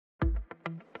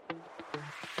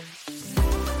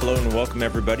Hello and welcome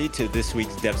everybody to this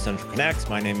week's Dev Central Connects.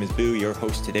 My name is Buu, your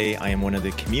host today. I am one of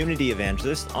the community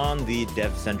evangelists on the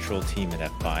Dev Central team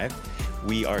at F5.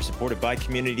 We are supported by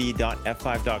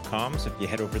community.f5.com. So if you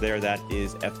head over there, that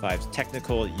is F5's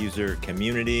technical user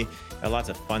community. Lots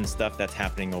of fun stuff that's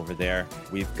happening over there.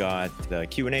 We've got the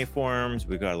Q&A forums.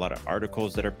 We've got a lot of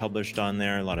articles that are published on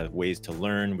there, a lot of ways to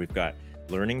learn. We've got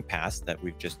learning paths that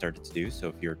we've just started to do. So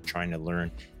if you're trying to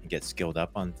learn and get skilled up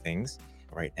on things,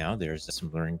 right now, there's some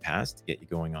learning paths to get you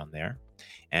going on there.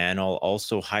 And I'll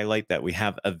also highlight that we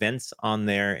have events on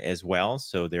there as well.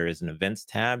 So there is an events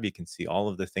tab. You can see all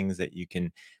of the things that you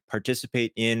can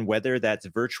participate in, whether that's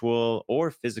virtual or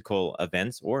physical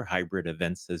events or hybrid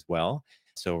events as well.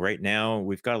 So right now,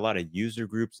 we've got a lot of user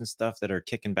groups and stuff that are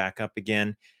kicking back up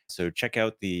again. So check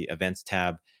out the events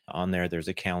tab. On there, there's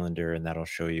a calendar, and that'll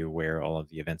show you where all of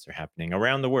the events are happening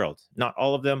around the world. Not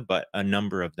all of them, but a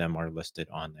number of them are listed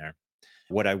on there.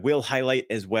 What I will highlight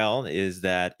as well is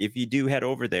that if you do head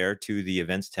over there to the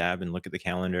events tab and look at the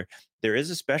calendar, there is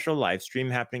a special live stream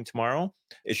happening tomorrow.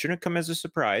 It shouldn't come as a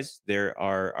surprise. There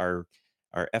are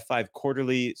our F5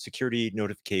 quarterly security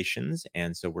notifications.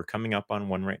 And so we're coming up on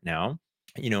one right now.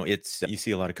 It's you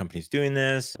see a lot of companies doing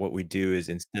this. What we do is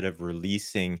instead of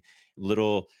releasing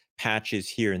little patches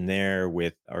here and there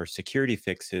with our security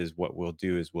fixes, what we'll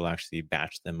do is we'll actually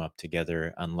batch them up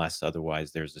together unless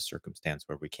otherwise there's a circumstance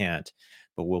where we can't.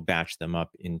 But we'll batch them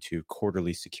up into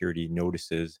quarterly security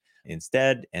notices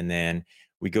instead. And then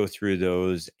we go through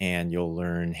those and you'll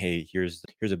learn, hey, here's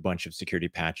a bunch of security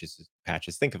patches.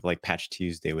 Think of like Patch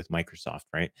Tuesday with Microsoft,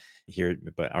 right? Here,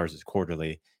 but ours is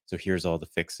quarterly. So here's all the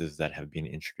fixes that have been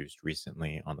introduced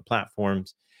recently on the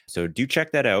platforms. So do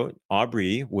check that out.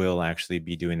 Aubrey will actually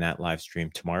be doing that live stream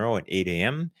tomorrow at 8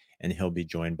 a.m. and he'll be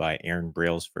joined by Aaron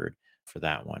Brailsford for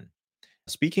that one.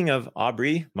 Speaking of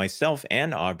Aubrey, myself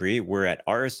and Aubrey were at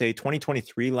RSA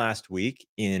 2023 last week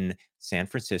in San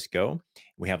Francisco.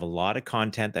 We have a lot of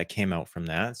content that came out from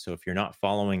that. So if you're not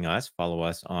following us, follow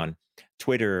us on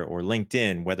Twitter or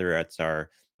LinkedIn, whether it's our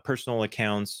personal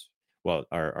accounts, well,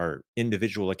 our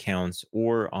individual accounts,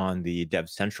 or on the Dev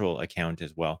Central account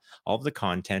as well. All of the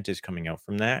content is coming out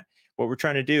from that. What we're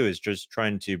trying to do is just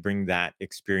trying to bring that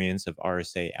experience of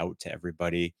RSA out to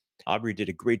everybody. Aubrey did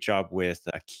a great job with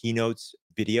a keynotes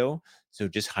video. So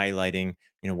just highlighting,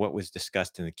 what was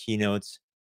discussed in the keynotes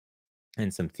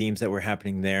and some themes that were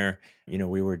happening there.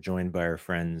 We were joined by our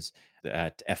friends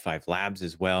at F5 Labs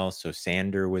as well. So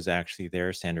Sander was actually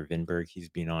there, Sander Vinberg. He's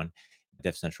been on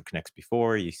Dev Central Connects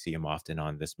before. You see him often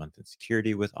on This Month in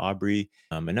Security with Aubrey,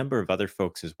 a number of other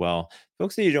folks as well,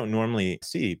 folks that you don't normally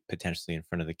see potentially in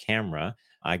front of the camera.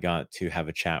 I got to have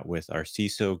a chat with our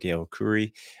CISO, Gail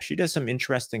Curry. She does some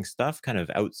interesting stuff kind of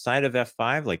outside of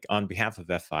F5, like on behalf of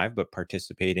F5, but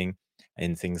participating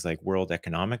in things like World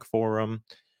Economic Forum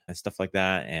and stuff like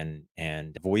that,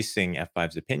 and voicing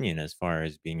F5's opinion as far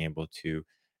as being able to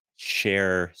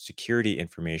share security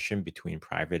information between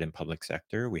private and public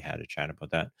sector. We had a chat about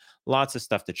that. Lots of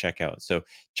stuff to check out. So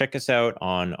check us out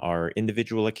on our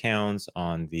individual accounts,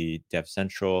 on the Dev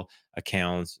Central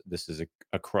accounts. This is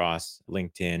across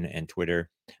LinkedIn and Twitter,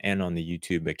 and on the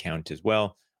YouTube account as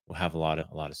well. We'll have a lot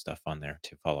of stuff on there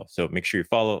to follow. So make sure you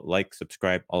follow, like,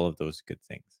 subscribe, all of those good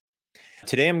things.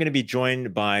 Today, I'm going to be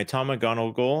joined by Tom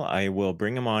McGonagle. I will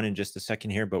bring him on in just a second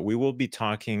here, but we will be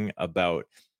talking about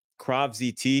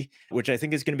KravZT, which I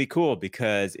think is going to be cool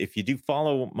because if you do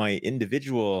follow my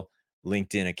individual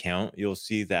LinkedIn account, you'll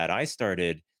see that I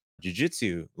started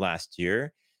jiu-jitsu last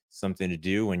year, something to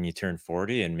do when you turn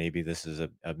 40, and maybe this is a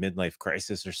midlife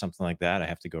crisis or something like that. I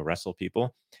have to go wrestle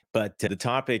people. But the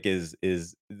topic is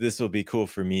this will be cool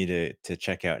for me to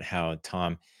check out how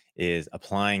Tom is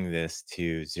applying this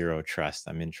to zero trust.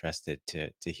 I'm interested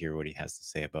to hear what he has to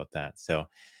say about that. So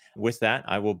with that,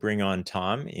 I will bring on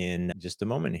Tom in just a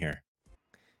moment here.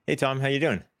 Hey, Tom, how you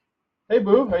doing? Hey,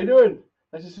 Boo, how you doing?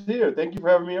 Nice to see you. Thank you for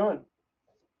having me on.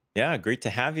 Yeah, great to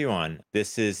have you on.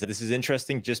 This is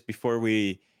interesting. Just before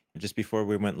we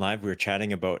went live, we were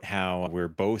chatting about how we're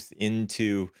both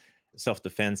into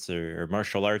self-defense or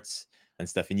martial arts and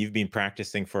stuff, and you've been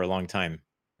practicing for a long time,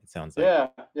 it sounds like.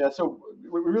 Yeah. So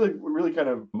we really kind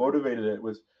of motivated it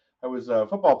was I was a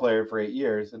football player for 8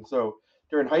 years, and so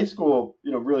during high school,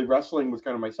 really wrestling was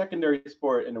kind of my secondary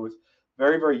sport, and it was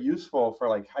very, very useful for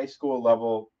like high school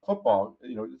level football.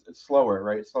 It's slower,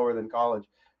 right? It's slower than college.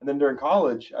 And then during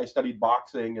college, I studied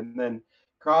boxing, and then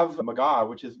Krav Maga,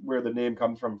 which is where the name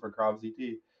comes from for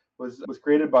KravZT, was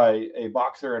created by a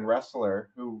boxer and wrestler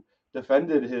who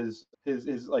defended his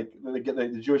like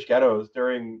the Jewish ghettos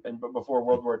during and before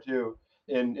World War II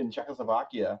in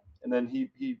Czechoslovakia, and then he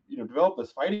developed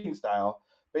this fighting style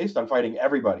based on fighting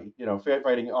everybody,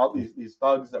 fighting all these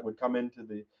thugs that would come into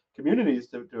the communities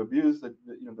to abuse the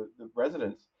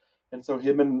residents. And so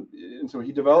he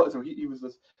developed. So he was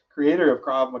this creator of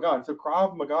Krav Maga. And so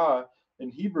Krav Maga in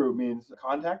Hebrew means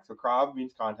contact. So Krav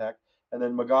means contact, and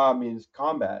then Maga means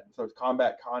combat. So it's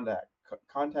combat, contact,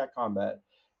 combat,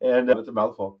 and it's a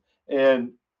mouthful.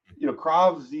 And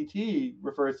KravZT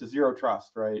refers to zero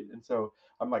trust, right? And so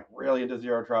I'm like really into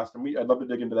zero trust, and I'd love to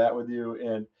dig into that with you.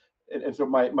 And so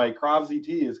my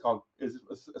KravZT is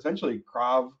essentially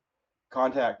Krav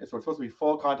contact. So it's supposed to be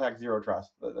full contact, zero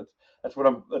trust. That's what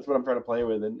I'm trying to play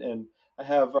with. And I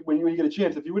have, when you get a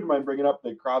chance, if you wouldn't mind bringing up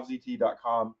the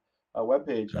KravZT.com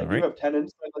webpage, I All do right. have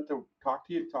tenants I'd like to talk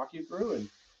you through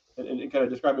and kind of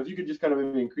describe. If you could just kind of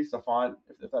maybe increase the font,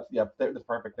 if that's, yeah, that's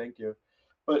perfect. Thank you.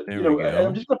 But There we I'm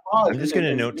go. just gonna pause I'm just going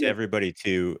to and note to everybody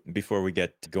too, before we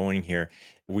get going here,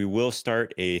 we will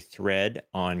start a thread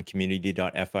on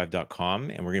community.f5.com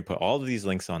and we're going to put all of these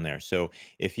links on there. So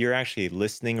if you're actually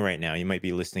listening right now, you might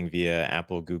be listening via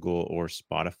Apple, Google, or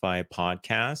Spotify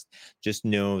podcast. Just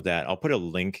know that I'll put a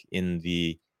link in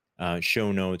the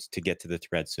show notes to get to the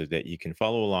thread so that you can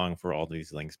follow along for all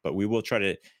these links. But we will try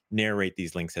to narrate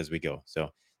these links as we go. So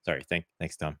sorry.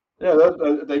 Thanks, Tom. Yeah,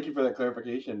 thank you for that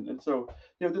clarification. And so,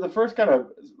 the first kind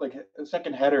of like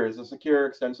second header is a secure,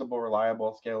 extensible,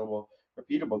 reliable, scalable,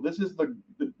 repeatable. This is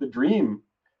the dream,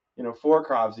 for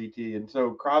KravZT. And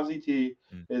so KravZT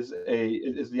Mm.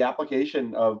 is the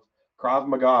application of Krav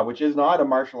Maga, which is not a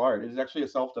martial art. It is actually a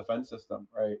self-defense system,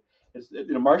 right?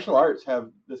 Martial arts have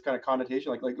this kind of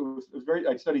connotation. Like it was very.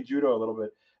 I studied judo a little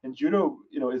bit, and judo,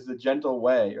 is the gentle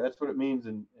way. That's what it means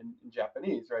in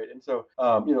Japanese, right? And so,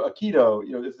 aikido,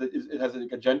 it has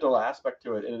a gentle aspect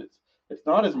to it, and it's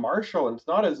not as martial and it's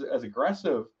not as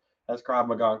aggressive as Krav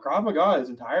Maga. Krav Maga is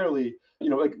entirely,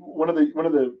 like one of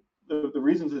the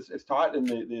reasons it's taught in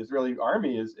the Israeli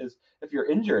army is if you're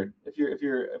injured, if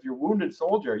you're wounded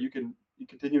soldier, you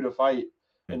continue to fight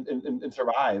and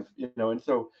survive, and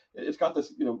so it's got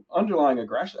this underlying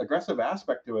aggressive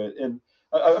aspect to it. And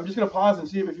I'm just going to pause and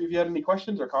see if you had any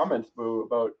questions or comments, Boo,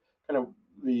 about kind of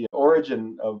the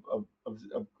origin of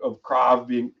Krav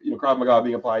Maga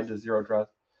being applied to zero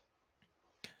trust.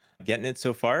 Getting it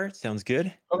so far? Sounds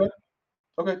good. Okay.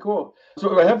 Okay, cool.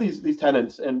 So I have these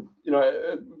tenants, and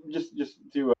just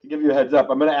to give you a heads up,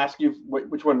 I'm going to ask you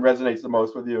which one resonates the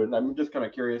most with you, and I'm just kind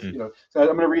of curious, Mm. So I'm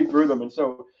going to read through them. And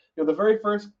so, the very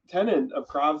first tenet of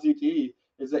KravZT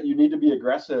is that you need to be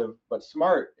aggressive but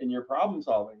smart in your problem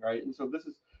solving, right? And so this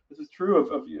is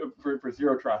true for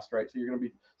zero trust, right? So you're going to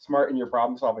be smart in your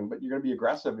problem solving, but you're going to be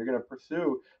aggressive. You're going to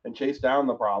pursue and chase down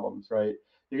the problems, right?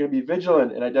 You're going to be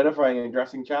vigilant in identifying and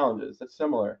addressing challenges. That's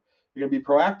similar. You're going to be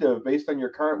proactive based on your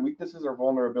current weaknesses or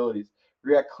vulnerabilities.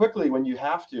 React quickly when you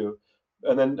have to.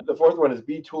 And then the fourth one is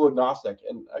be tool agnostic.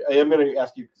 And I am going to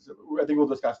ask you, I think we'll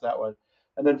discuss that one.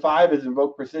 And then 5 is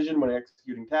invoke precision when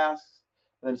executing tasks.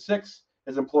 And then 6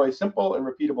 is employ simple and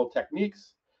repeatable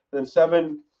techniques. And then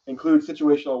 7, include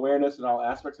situational awareness in all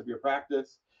aspects of your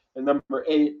practice. And number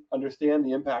 8, understand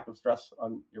the impact of stress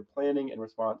on your planning and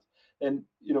response. And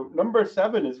number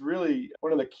 7 is really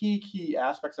one of the key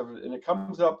aspects of it, and it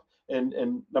comes up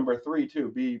and number 3 too,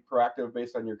 be proactive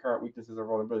based on your current weaknesses or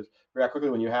vulnerabilities. React quickly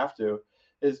when you have to.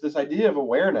 Is this idea of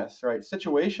awareness, right?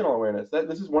 Situational awareness.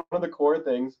 This is one of the core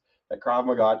things that Krav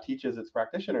Maga teaches its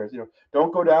practitioners.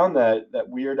 Don't go down that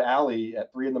weird alley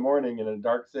at 3 a.m. in a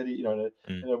dark city, Mm.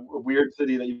 in a weird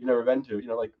city that you've never been to.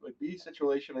 Like be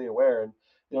situationally aware. And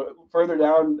further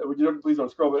down, please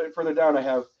don't scroll, but further down, I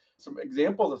have some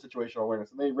examples of situational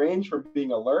awareness, and they range from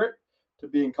being alert to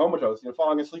being comatose.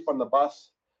 Falling asleep on the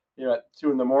bus at 2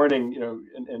 a.m,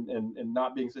 and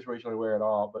not being situationally aware at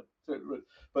all.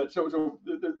 So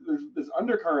there's this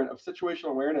undercurrent of situational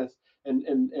awareness, and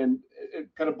it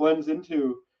kind of blends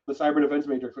into the cyber defense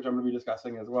matrix, which I'm going to be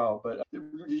discussing as well. But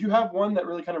did you have one that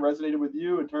really kind of resonated with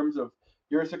you in terms of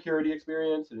your security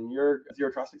experience and your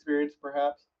zero trust experience,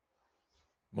 perhaps?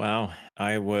 Wow.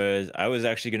 I was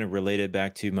actually going to relate it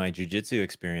back to my jujitsu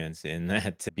experience in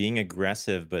that being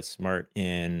aggressive but smart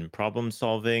in problem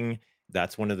solving,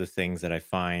 that's one of the things that I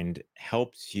find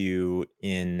helps you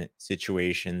in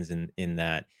situations in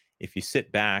that if you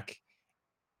sit back,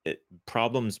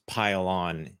 problems pile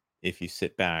on if you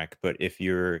sit back, but if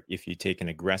you take an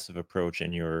aggressive approach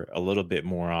and you're a little bit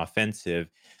more offensive,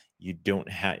 you don't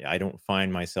have I don't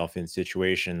find myself in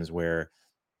situations where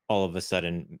all of a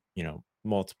sudden,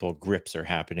 multiple grips are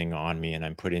happening on me and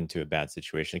I'm put into a bad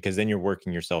situation because then you're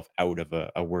working yourself out of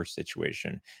a worse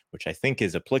situation, which I think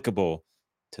is applicable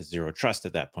to zero trust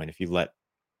at that point. If you let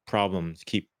problems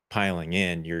keep piling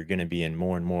in, you're going to be in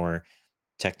more and more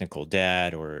technical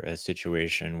debt or a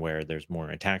situation where there's more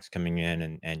attacks coming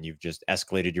in and you've just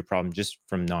escalated your problem just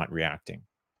from not reacting.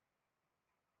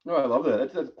 No, I love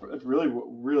that. That's really,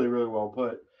 really, really well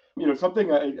put.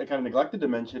 Something I kind of neglected to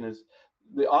mention is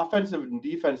the offensive and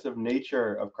defensive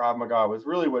nature of Krav Maga was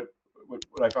really what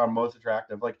I found most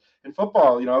attractive. Like in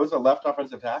football, I was a left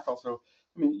offensive tackle, so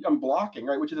I'm blocking,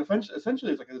 right, which is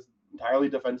essentially it's like this entirely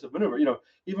defensive maneuver.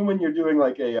 Even when you're doing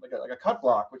like a cut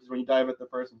block, which is when you dive at the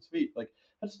person's feet, like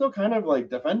that's still kind of like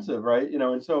defensive, right?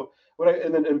 And so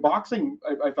and then in boxing,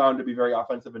 I found to be very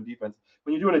offensive and defensive.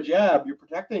 When you're doing a jab, you're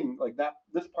protecting like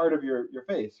this part of your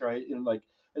face, right? And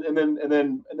then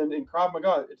in Krav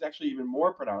Maga, it's actually even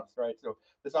more pronounced, right? So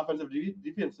this offensive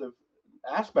defensive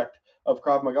aspect of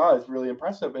Krav Maga is really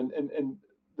impressive, and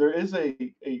there is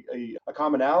a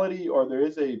commonality, or there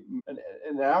is an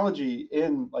analogy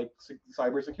in like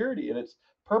cybersecurity, and it's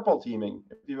purple teaming.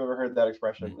 If you've ever heard that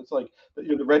expression, Mm. it's like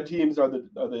the red teams are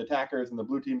the attackers, and the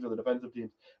blue teams are the defensive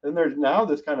teams. And there's now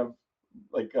this kind of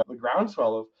like the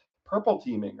groundswell of purple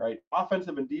teaming, right?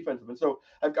 Offensive and defensive. And so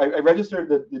I registered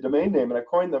the domain name, and I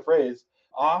coined the phrase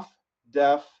off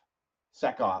def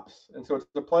SecOps. And so it's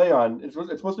a play on, it's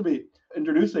supposed to be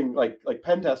introducing like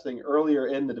pen testing earlier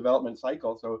in the development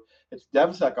cycle. So it's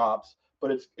DevSecOps,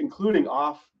 but it's including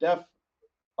off def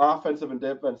offensive and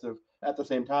defensive at the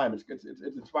same time. It's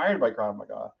inspired by Krav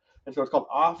Maga, and so it's called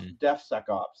off Mm. def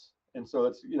SecOps. And so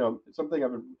it's something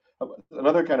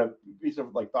another kind of piece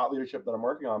of like thought leadership that I'm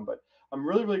working on. But I'm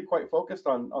really really quite focused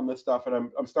on this stuff,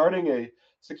 and I'm starting a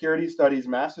security studies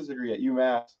master's degree at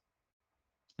UMass,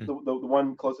 Mm. the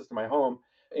one closest to my home.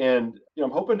 And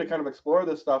I'm hoping to kind of explore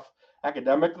this stuff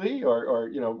academically, or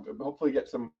hopefully get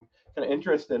some kind of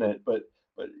interest in it. But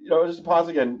just pause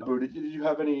again. Boo, did you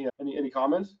have any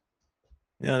comments?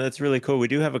 Yeah, that's really cool. We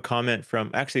do have a comment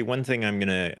from actually one thing I'm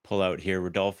gonna pull out here.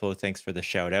 Rodolfo, thanks for the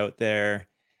shout out there.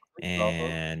 Also.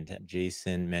 And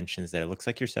Jason mentions that it looks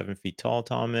like you're 7 feet tall,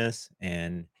 Thomas.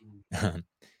 And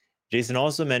Jason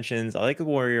also mentions, I like a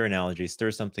warrior analogy,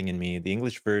 stirs something in me. The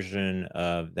English version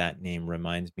of that name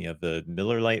reminds me of the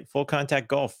Miller Lite full contact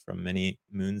golf from many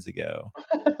moons ago.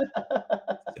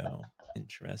 So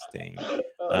interesting. That's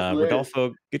hilarious.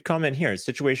 Rodolfo, good comment here.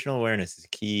 Situational awareness is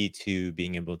key to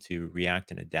being able to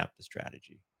react and adapt the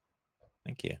strategy.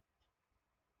 Thank you.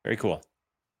 Very cool.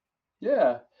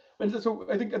 Yeah. And so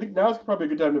I think now is probably a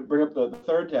good time to bring up the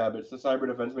third tab. It's the cyber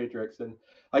defense matrix. And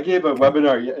I gave a Okay.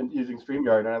 webinar using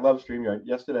StreamYard, and I love StreamYard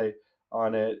yesterday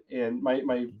on it. And my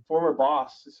Mhm. former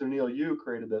boss, Sunil Yu,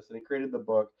 created this, and he created the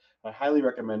book. I highly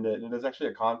recommend it. And there's actually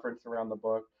a conference around the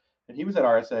book. And he was at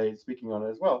RSA speaking on it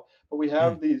as well. But we Mm.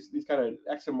 have these kind of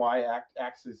X and Y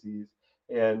axes,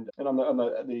 and on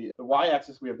the Y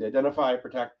axis we have the identify,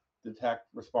 protect, detect,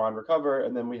 respond, recover,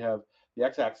 and then we have the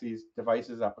x-axis,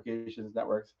 devices, applications,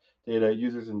 networks, data,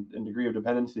 users, and degree of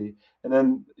dependency. And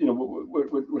then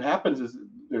what happens is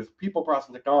there's people, process,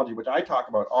 and technology, which I talk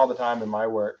about all the time in my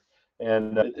work,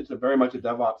 and it's a very much a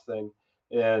DevOps thing.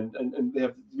 And they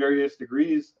have various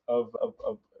degrees of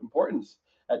importance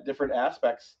at different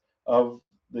aspects of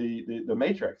the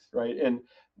matrix, right? And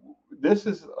this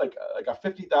is like a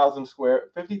 50,000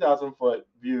 foot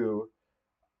view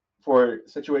for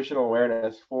situational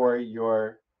awareness for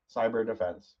your cyber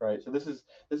defense, right? So this is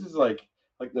like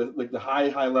the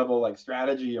high level like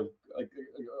strategy of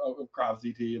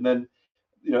KravZT, and then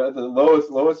at the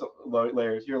lowest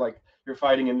layers, you're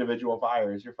fighting individual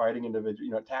fires, you're fighting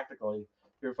individual tactically,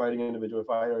 you're fighting individual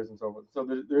fighters and so forth. So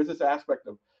there's this aspect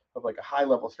of like a high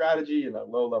level strategy and a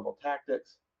low level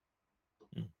tactics.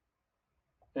 Mm.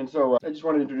 And so I just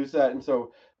wanted to introduce that. And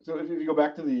so if you go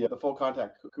back to the full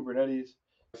contact Kubernetes,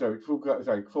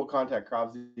 full contact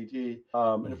KravZT,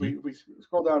 and Mhm. if we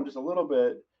scroll down just a little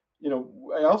bit,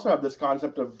 I also have this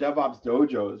concept of DevOps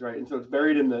dojos, right? And so it's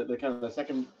buried in the kind of the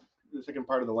second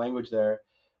part of the language there.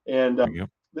 And There you go.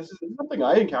 this is something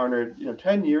I encountered,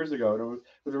 10 years ago. And it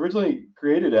was originally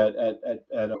created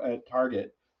at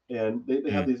Target, and they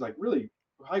have Mm. these like really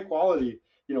high quality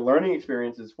learning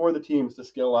experiences for the teams to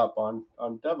skill up on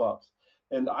DevOps.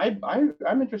 And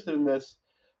I'm interested in this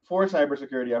for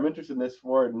cybersecurity. I'm interested in this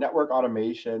for network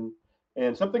automation.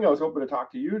 And something I was hoping to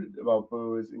talk to you about,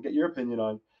 Boo, is and get your opinion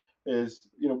on is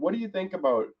what do you think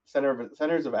about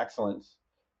centers of excellence?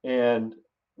 And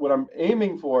what I'm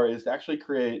aiming for is to actually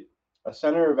create a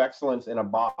center of excellence in a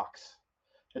box.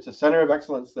 It's a center of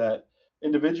excellence that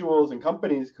individuals and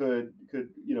companies could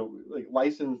like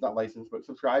license, not license, but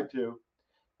subscribe to,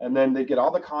 and then they get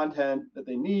all the content that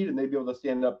they need, and they'd be able to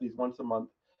stand up these once a month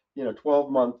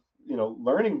 12-month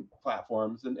learning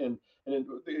platforms. And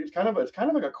it's kind of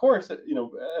like a course that,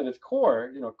 at its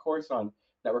core, course on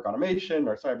network automation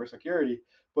or cybersecurity,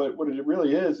 But what it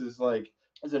really is like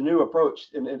is a new approach,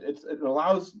 and it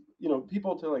allows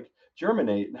people to like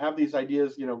germinate and have these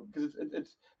ideas, because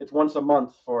it's once a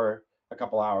month for a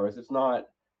couple hours. It's not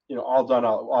all done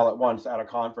all at once at a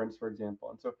conference, for example.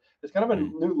 And so it's kind of a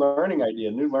Mm. new learning idea,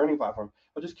 new learning platform.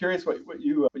 I'm just curious what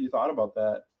you thought about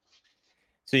that.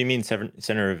 So you mean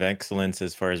center of excellence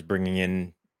as far as bringing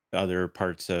in other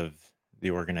parts of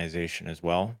the organization as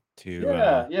well to,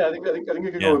 Yeah, yeah, I think it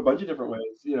could go yeah, a bunch of different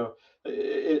ways.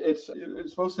 It's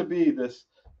supposed to be this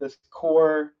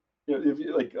core. If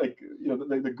you like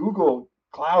the Google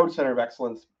Cloud Center of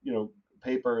Excellence,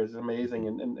 paper is amazing,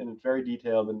 and it's very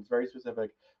detailed and it's very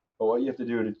specific. But what you have to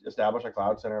do to establish a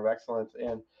Cloud Center of Excellence,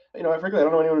 and frankly, I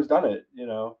don't know anyone who's done it.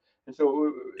 And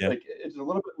so yeah, like it's a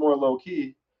little bit more low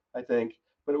key, I think,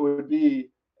 but it would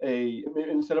be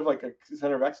instead of like a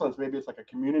center of excellence, maybe it's like a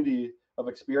community of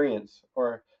experience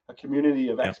or a community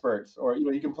of yeah. experts, or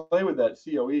you can play with that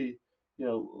COE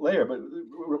layer. But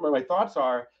what my thoughts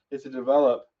are is to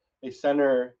develop a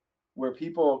center where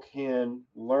people can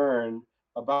learn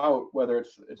about whether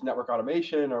it's network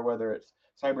automation or whether it's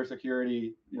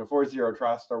cybersecurity, for zero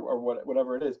trust or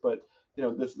whatever it is. But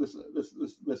this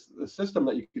system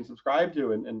that you can subscribe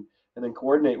to and then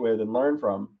coordinate with and learn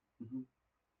from. Mhm.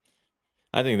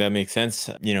 I think that makes sense.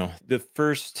 The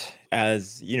first,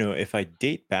 as if I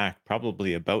date back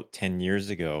probably about 10 years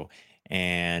ago,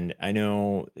 and I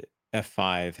know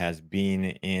F5 has been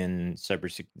in the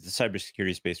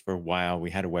cybersecurity space for a while. We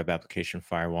had a web application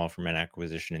firewall from an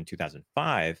acquisition in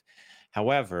 2005.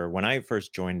 However, when I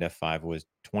first joined F5 was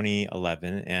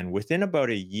 2011, and within about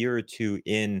a year or two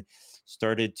in,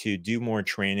 started to do more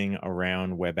training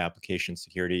around web application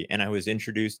security, and I was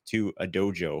introduced to a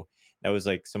dojo. That was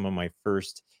like some of my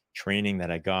first training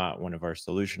that I got. One of our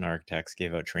solution architects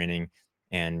gave out training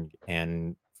and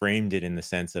framed it in the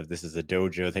sense of this is a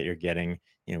dojo that you're getting.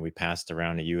 We passed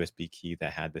around a USB key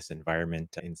that had this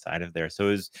environment inside of there.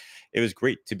 So it was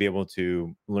great to be able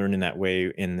to learn in that way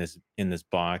in this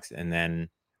box, and then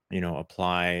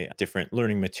apply different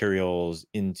learning materials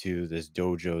into this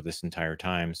dojo this entire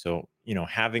time. So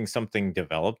having something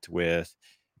developed with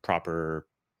proper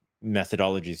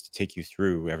methodologies to take you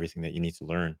through everything that you need to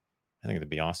learn. I think that'd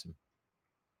be awesome.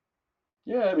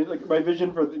 Yeah, I mean, like my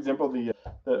vision, for example, the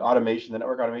automation, the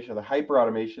network automation, the hyper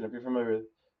automation. If you're familiar with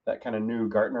that kind of new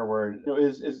Gartner word,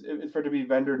 is for it to be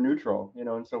vendor neutral.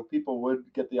 And so people would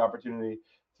get the opportunity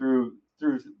through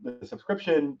the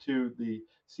subscription to the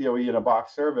COE in a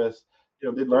box service.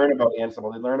 They'd learn about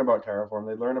Ansible, they'd learn about Terraform,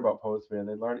 they'd learn about Postman,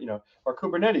 they'd learn, or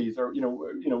Kubernetes, or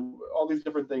all these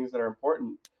different things that are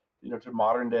important, to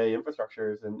modern day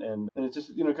infrastructures, and it's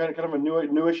just kind of a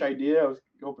newish idea. I was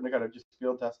hoping to kind of just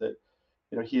field test it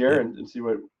here Yeah. and see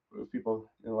what if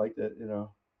people liked it.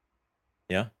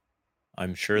 Yeah.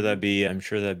 I'm sure that'd Mhm. be I'm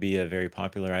sure that'd be a very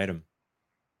popular item.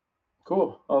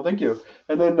 Cool. Oh, thank you.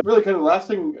 And then really kind of the last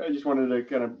thing I just wanted to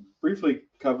kind of briefly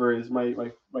cover is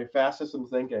my fast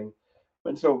systems thinking.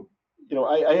 And so,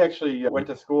 I actually Mm. went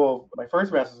to school. My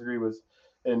first master's degree was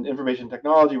in information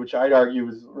technology, which I'd argue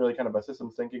was really kind of a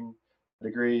systems thinking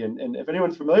degree. And if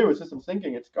anyone's familiar with systems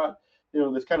thinking, it's got,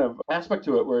 this kind of aspect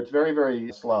to it where it's very,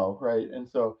 very slow, right? And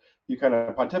so you kind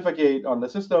of pontificate on the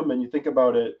system and you think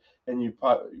about it, and you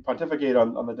pontificate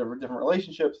on the different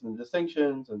relationships and the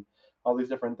distinctions and all these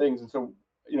different things. And so,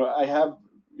 I have,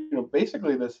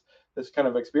 basically this kind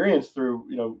of experience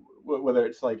through, whether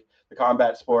it's like the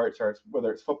combat sports or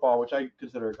whether it's football, which I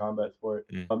consider a combat sport.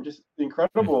 Mm. Just the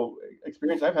incredible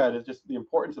experience I've had is just the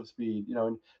importance of speed,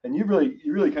 and you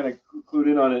really kind of clued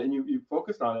in on it, and you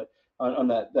focused on it, on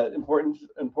that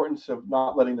importance of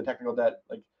not letting the technical debt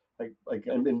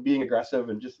and being aggressive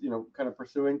and just kind of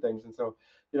pursuing things. And so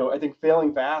I think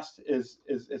failing fast is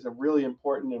a really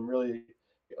important and really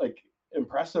like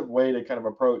impressive way to kind of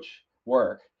approach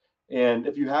work. And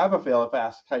if you have a fail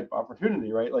fast type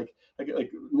opportunity, right, like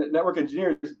network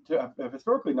engineers have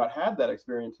historically not had that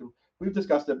experience, and we've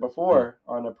discussed it Mm. before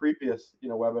on a previous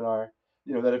webinar.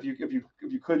 That if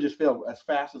you could just fail as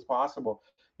fast as possible,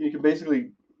 you can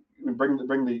basically bring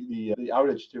the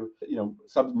outage to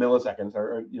sub milliseconds,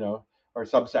 or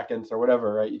sub seconds or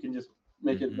whatever, right? You can just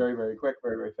make it Mhm. very, very quick,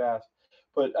 very, very fast.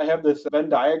 But I have this Venn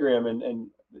diagram, and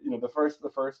the first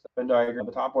Venn diagram,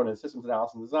 the top one is systems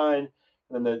analysis and design,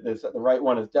 and then the right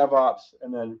one is DevOps,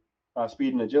 and then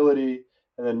speed and agility,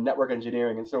 and then network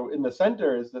engineering. And so in the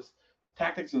center is this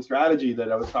tactics and strategy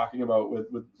that I was talking about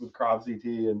with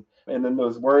KravZT, and then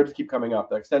those words keep coming up: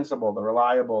 the extensible, the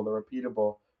reliable, the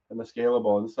repeatable, and the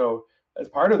scalable. And so as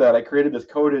part of that, I created this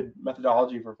coded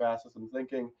methodology for fast systems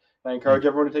thinking. And I Mm. encourage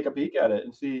everyone to take a peek at it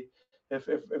and see if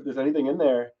there's anything in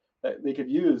there that they could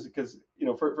use, because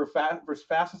for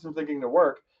fast system thinking to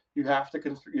work, you have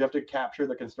to capture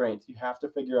the constraints. You have to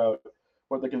figure out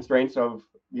what the constraints of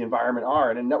the environment are.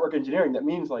 And in network engineering, that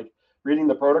means like reading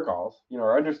the protocols,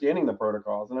 or understanding the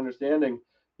protocols and understanding,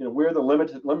 where the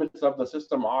limits of the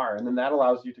system are. And then that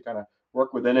allows you to kind of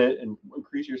work within it and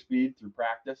increase your speed through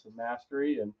practice and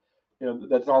mastery. And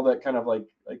that's all that kind of like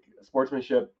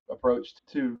sportsmanship approach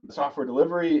to software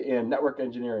delivery and network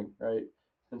engineering, right?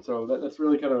 And so that's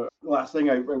really kind of the last thing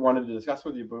I wanted to discuss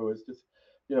with you, Boo, is just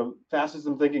fast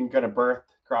system thinking kind of birthed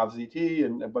KravZT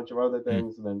and a bunch of other Mm.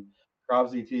 things. And then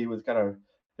KravZT was kind of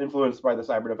influenced by the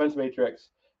cyber defense matrix.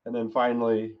 And then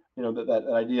finally, that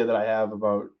idea that I have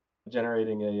about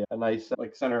generating a nice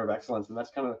like center of excellence. And that's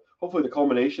kind of hopefully the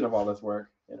culmination of all this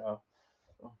work.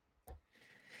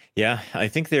 Yeah, I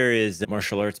think there is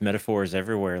martial arts metaphors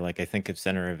everywhere. Like I think of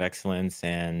Center of Excellence,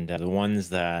 and the ones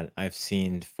that I've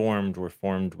seen formed were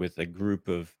formed with a group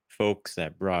of folks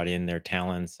that brought in their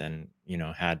talents and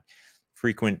had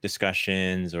frequent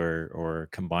discussions or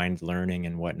combined learning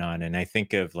and whatnot. And I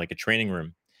think of like a training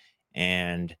room,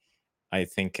 and I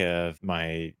think of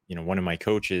my one of my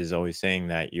coaches always saying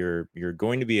that you're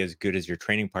going to be as good as your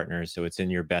training partners, so it's in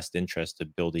your best interest to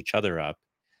build each other up.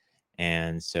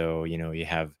 And so, you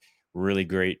have really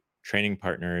great training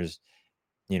partners,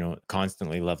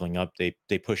 constantly leveling up.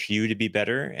 They push you to be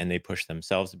better and they push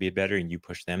themselves to be better and you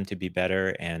push them to be better.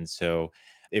 And so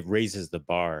it raises the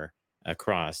bar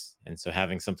across. And so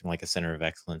having something like a center of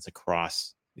excellence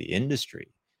across the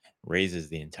industry raises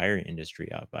the entire industry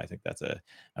up. I think that's a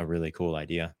really cool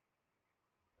idea.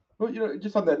 Well,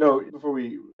 just on that note, before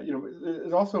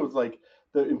it also is like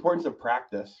the importance of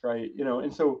practice, right?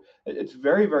 And so it's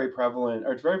very, very prevalent,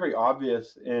 or it's very, very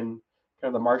obvious in kind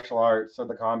of the martial arts or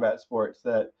the combat sports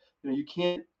that you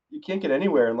can't get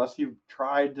anywhere unless you've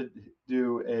tried to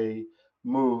do a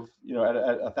move, at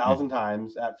a Mm. thousand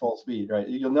times at full speed, right?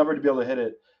 You'll never be able to hit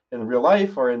it in real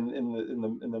life or in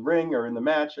the ring or in the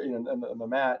match, in the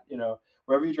mat,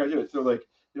 wherever you try to do it. So like,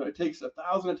 it takes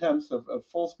 1,000 attempts of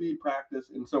full speed practice.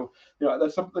 And so,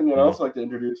 that's something that I Mm. also like to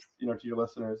introduce, to your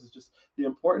listeners, is just the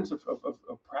importance of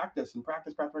practice and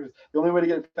practice. The only way to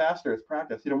get faster is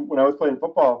practice. When I was playing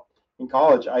football in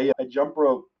college, I jump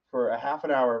rope for a half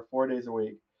an hour, 4 days a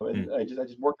week. And Mm. I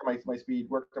just worked on my speed,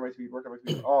 worked on my speed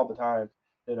all the time.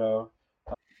 You know,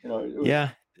 it was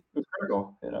Yeah.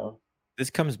 critical. This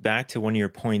comes back to one of your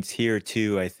points here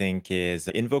too, I think, is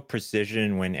invoke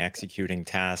precision when executing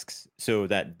tasks. So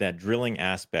that drilling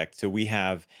aspect. So we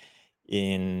have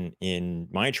in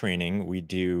my training, we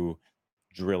do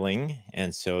drilling.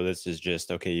 And so this is just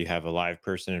okay, you have a live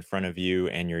person in front of you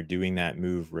and you're doing that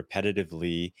move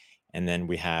repetitively. And then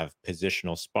we have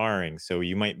positional sparring. So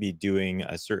you might be doing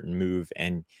a certain move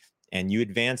and you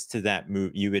advance to that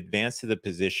move, you advance to the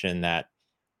position that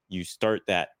you start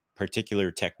that particular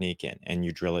technique in and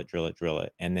you drill it, drill it, drill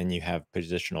it. And then you have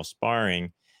positional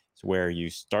sparring. It's where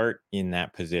you start in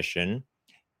that position.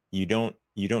 You don't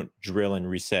drill and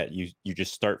reset. You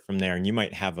just start from there and you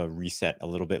might have a reset a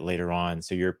little bit later on.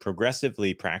 So you're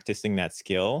progressively practicing that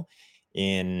skill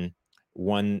in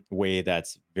one way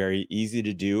that's very easy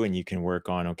to do and you can work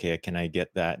on, okay, can I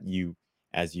get that? You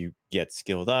as you get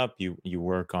skilled up, you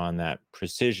work on that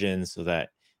precision so that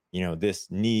this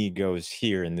knee goes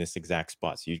here in this exact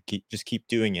spot. So you keep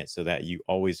doing it so that you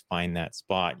always find that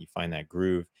spot, you find that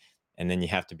groove, and then you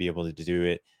have to be able to do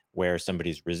it where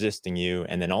somebody's resisting you,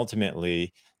 and then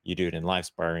ultimately you do it in live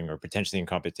sparring or potentially in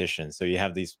competition. So you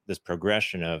have this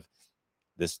progression of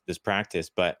this practice,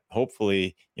 but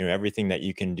hopefully everything that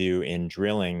you can do in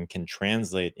drilling can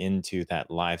translate into that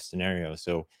live scenario.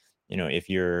 So if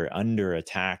you're under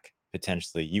attack,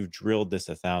 potentially you've drilled this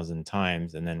 1,000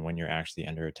 times, and then when you're actually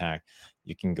under attack,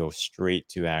 you can go straight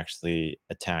to actually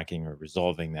attacking or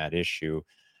resolving that issue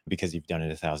because you've done it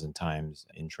 1,000 times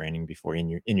in training before in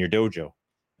your dojo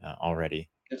already.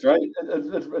 It's right.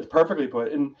 It's perfectly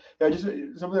put. And yeah, just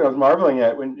something I was marveling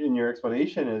at when in your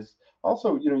explanation is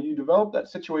also, you develop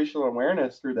that situational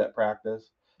awareness through that practice.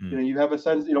 Mm. You have a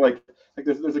sense, like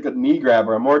there's like a knee grab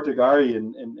or a mortagari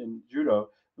in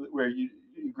judo, where you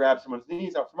grab someone's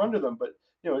knees out from under them. But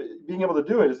being able to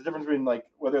do it is the difference between like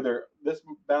whether they're this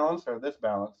balanced or this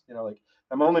balanced. Like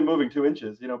I'm only moving 2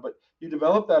 inches. But you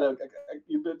develop that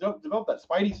develop that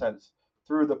spidey sense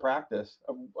through the practice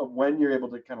of when you're able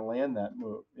to kind of land that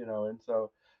move. And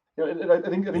so and I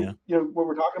think Yeah. what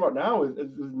we're talking about now is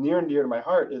near and dear to my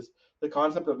heart, is the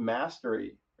concept of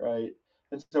mastery, right?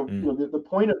 And so Mm. the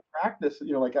point of practice,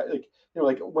 like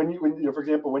when for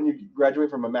example, when you graduate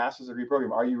from a master's degree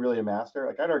program, are you really a master?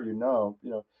 Like I'd argue no.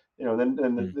 Then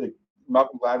Mm. the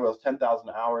Malcolm Gladwell's 10,000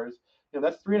 hours,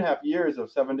 that's 3.5 years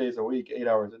of 7 days a week, 8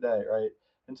 hours a day, right?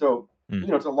 And so, Mm.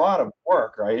 it's a lot of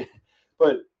work, right?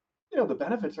 But, the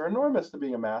benefits are enormous to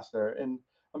being a master. And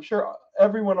I'm sure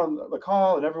everyone on the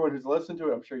call and everyone who's listened to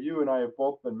it, I'm sure you and I have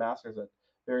both been masters at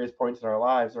various points in our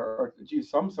lives, or geez,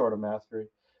 some sort of mastery.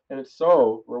 And it's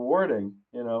so rewarding,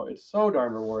 it's so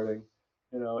darn rewarding.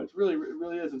 It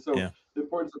really is. And so Yeah. the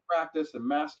importance of practice and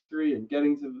mastery and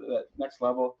getting to that next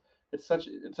level, I just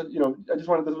wanted, this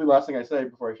will be the last thing I say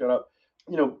before I shut up.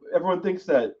 Everyone thinks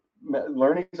that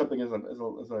learning something is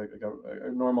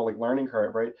a normal like learning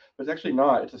curve, right? But it's actually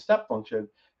not. It's a step function,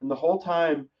 and the whole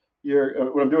time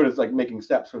what I'm doing is like making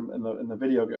steps in the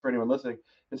video for anyone listening.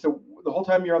 And so the whole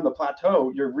time you're on the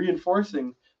plateau, you're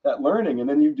reinforcing that learning, and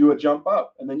then you do a jump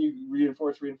up, and then you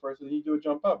reinforce, and then you do a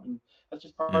jump up, and that's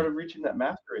just part Mm. of reaching that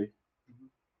mastery.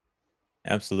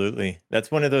 Absolutely.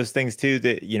 That's one of those things too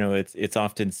that, it's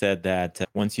often said that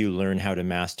once you learn how to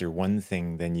master one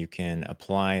thing, then you can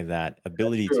apply that That's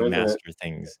ability to true, isn't it? master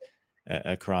things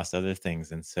across other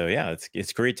things. And so, yeah,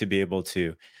 it's great to be able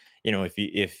to,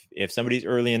 if somebody's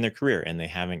early in their career and they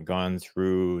haven't gone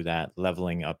through that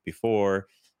leveling up before,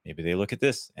 maybe they look at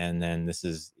this and then this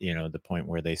is, the point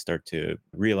where they start to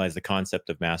realize the concept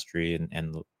of mastery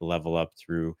and level up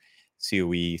through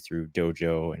COE, through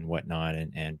dojo and whatnot,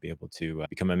 and be able to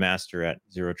become a master at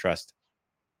zero trust.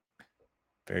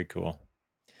 Very cool.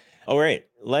 All right,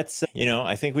 let's,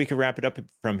 I think we could wrap it up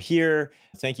from here.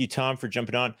 Thank you, Tom, for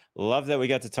jumping on. Love that we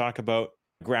got to talk about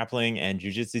grappling and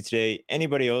jujitsu today.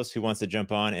 Anybody else who wants to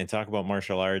jump on and talk about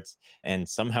martial arts and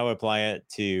somehow apply it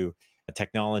to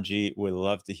technology, would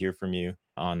love to hear from you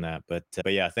on that. But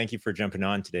yeah, thank you for jumping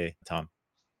on today, Tom.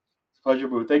 It's a pleasure,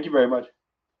 Boo. Thank you very much.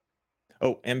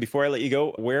 Oh, and before I let you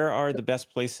go, where are the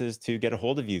best places to get a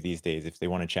hold of you these days if they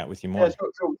want to chat with you Yeah, more?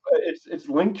 it's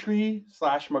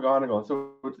Linktree/McGonagle.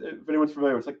 So if anyone's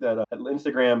familiar, it's like that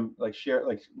Instagram like share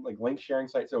like link sharing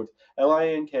site. So it's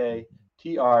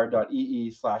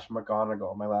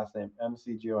linktr.ee/McGonagle. My last name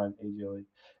McGonagle,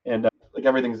 and like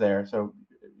everything's there. So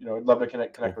I'd love to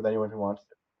connect Cool. with anyone who wants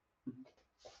to.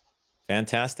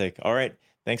 Fantastic. All right.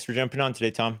 Thanks for jumping on today,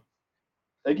 Tom.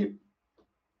 Thank you.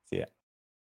 See ya.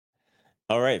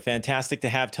 All right, fantastic to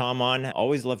have Tom on.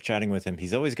 Always love chatting with him.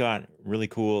 He's always got really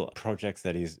cool projects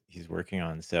that he's working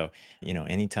on. So,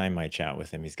 anytime I chat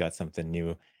with him, he's got something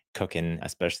new cooking,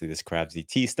 especially this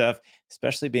KravZT stuff,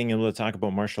 especially being able to talk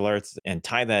about martial arts and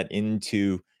tie that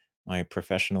into my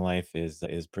professional life is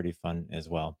pretty fun as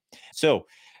well. So,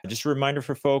 just a reminder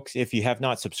for folks, if you have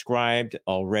not subscribed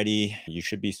already, you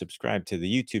should be subscribed to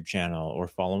the YouTube channel or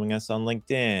following us on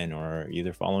LinkedIn or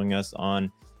either following us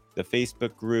on the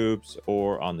Facebook groups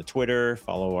or on the Twitter.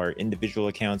 Follow our individual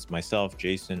accounts, myself,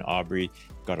 Jason, Aubrey.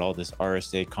 Got all this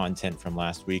RSA content from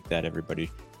last week that everybody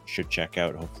should check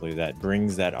out. Hopefully that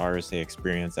brings that RSA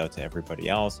experience out to everybody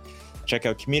else. Check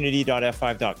out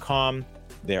community.f5.com.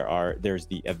 There's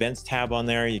the events tab on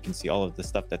there. You can see all of the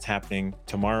stuff that's happening.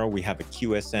 Tomorrow we have a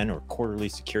QSN or quarterly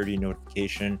security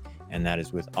notification, and that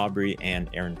is with Aubrey and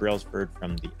Aaron Brailsford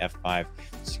from the F5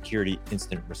 Security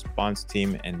Incident Response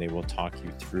Team, and they will talk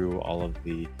you through all of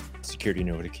the security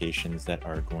notifications that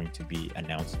are going to be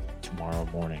announced tomorrow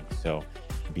morning. So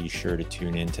be sure to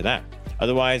tune into that.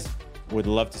 Otherwise, would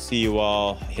love to see you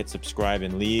all hit subscribe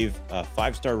and leave a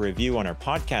 5-star review on our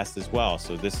podcast as well.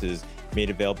 So this is made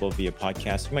available via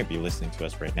podcast. You might be listening to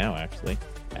us right now, actually.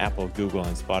 Apple, Google,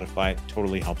 and Spotify.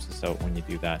 Totally helps us out when you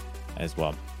do that as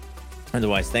well.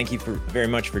 Otherwise, thank you very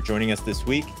much for joining us this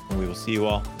week, and we will see you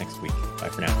all next week. Bye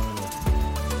for now.